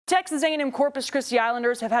Texas A&M Corpus Christi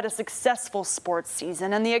Islanders have had a successful sports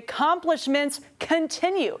season, and the accomplishments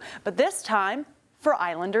continue, but this time for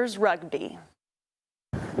Islanders rugby.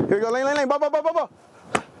 Here we go, lane, ball. Right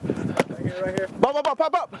here. Ball,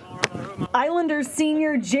 pop up. Islanders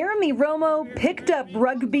senior Jeremy Romo picked up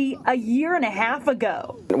rugby a year and a half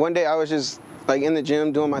ago. One day I was just like in the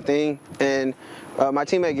gym doing my thing, and my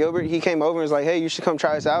teammate Gilbert, he came over and was like, hey, you should come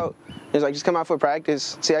try us out. He was like, just come out for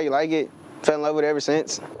practice, see how you like it. Fell in love with it ever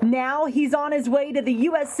since. Now he's on his way to the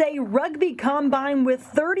USA Rugby Combine with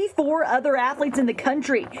 34 other athletes in the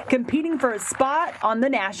country competing for a spot on the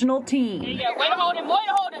national team. Yeah, way to hold him.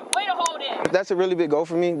 That's a really big goal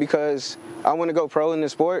for me because I want to go pro in the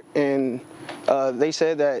sport, and they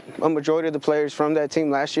said that a majority of the players from that team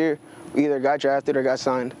last year either got drafted or got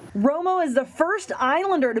signed. Romo is the first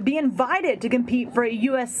Islander to be invited to compete for a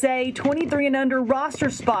USA 23 and under roster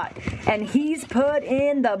spot, and he's put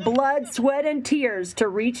in the blood, sweat, and tears to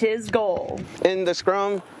reach his goal. In the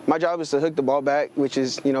scrum, my job is to hook the ball back, which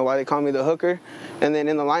is, why they call me the hooker. And then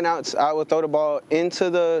in the lineouts, I will throw the ball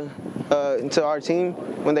into our team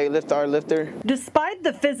when they lift our lifter. Despite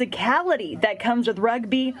the physicality that comes with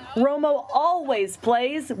rugby, Romo always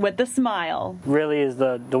plays with a smile. Really is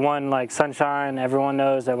the one like sunshine. Everyone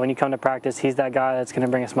knows that when you come to practice, he's that guy that's going to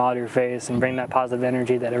bring a smile to your face and bring that positive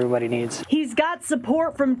energy that everybody needs. He's got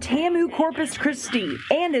support from TAMU Corpus Christi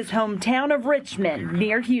and his hometown of Richmond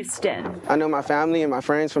near Houston. I know my family and my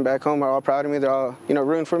friends from back home are all proud of me. They're all,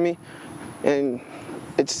 rooting for me, and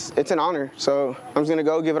it's an honor. So I'm just going to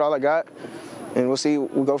go give it all I got, and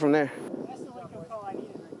we'll go from there.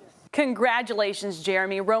 Congratulations,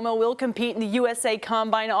 Jeremy. Romo will compete in the USA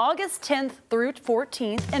Combine August 10th through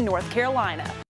 14th in North Carolina.